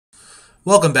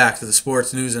Welcome back to the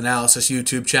Sports News Analysis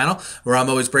YouTube channel, where I'm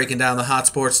always breaking down the hot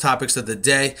sports topics of the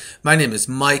day. My name is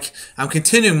Mike. I'm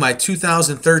continuing my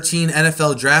 2013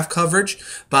 NFL draft coverage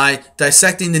by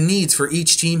dissecting the needs for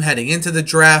each team heading into the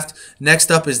draft. Next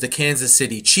up is the Kansas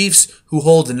City Chiefs, who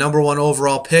hold the number 1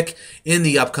 overall pick in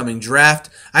the upcoming draft.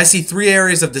 I see 3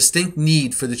 areas of distinct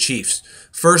need for the Chiefs.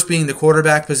 First being the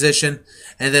quarterback position,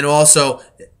 and then also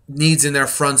needs in their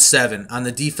front 7 on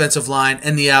the defensive line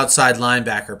and the outside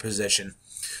linebacker position.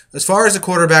 As far as the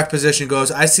quarterback position goes,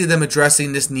 I see them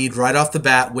addressing this need right off the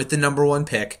bat with the number 1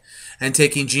 pick and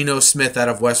taking Geno Smith out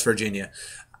of West Virginia.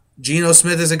 Geno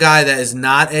Smith is a guy that is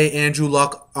not a Andrew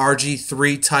Luck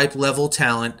RG3 type level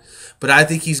talent, but I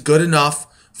think he's good enough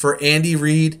for Andy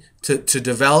Reid to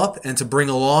develop and to bring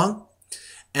along.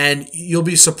 And you'll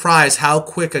be surprised how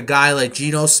quick a guy like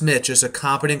Geno Smith, just a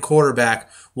competent quarterback,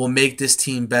 will make this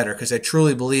team better, because I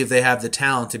truly believe they have the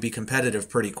talent to be competitive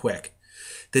pretty quick.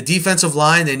 The defensive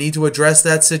line, they need to address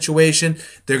that situation.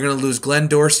 They're going to lose Glenn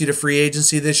Dorsey to free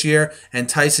agency this year, and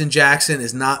Tyson Jackson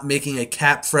is not making a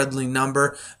cap-friendly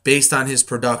number based on his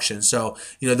production. So,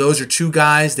 those are 2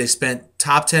 guys they spent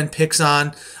top 10 picks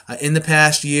on in the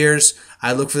past years.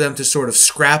 I look for them to sort of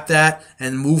scrap that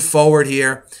and move forward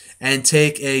here and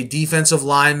take a defensive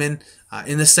lineman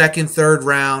in the 2nd, 3rd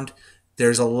round.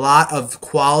 There's a lot of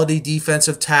quality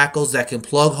defensive tackles that can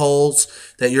plug holes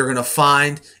that you're going to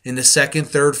find in the 2nd,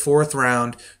 3rd, 4th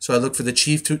round. So I look for the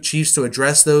Chiefs to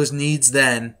address those needs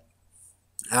then.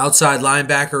 Outside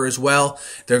linebacker as well.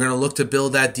 They're going to look to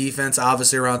build that defense,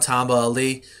 obviously, around Tamba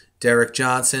Ali, Derek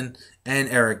Johnson, and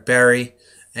Eric Berry.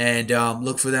 And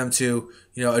look for them to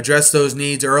address those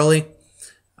needs early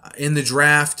in the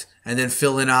draft, and then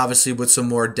fill in, obviously, with some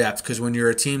more depth. Because when you're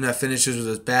a team that finishes with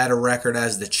as bad a record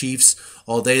as the Chiefs,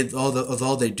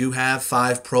 although they do have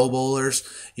 5 Pro Bowlers,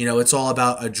 it's all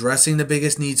about addressing the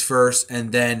biggest needs first,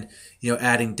 and then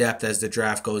adding depth as the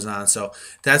draft goes on. So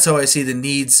that's how I see the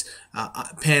needs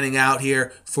panning out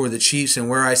here for the Chiefs, and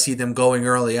where I see them going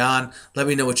early on. Let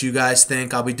me know what you guys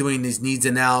think. I'll be doing these needs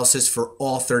analysis for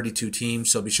all 32 teams,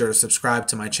 so be sure to subscribe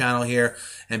to my channel here,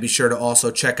 and be sure to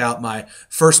also check out my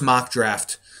first mock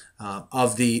draft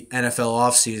of the NFL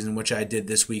offseason, which I did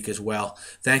this week as well.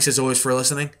 Thanks as always for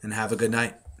listening, and have a good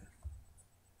night.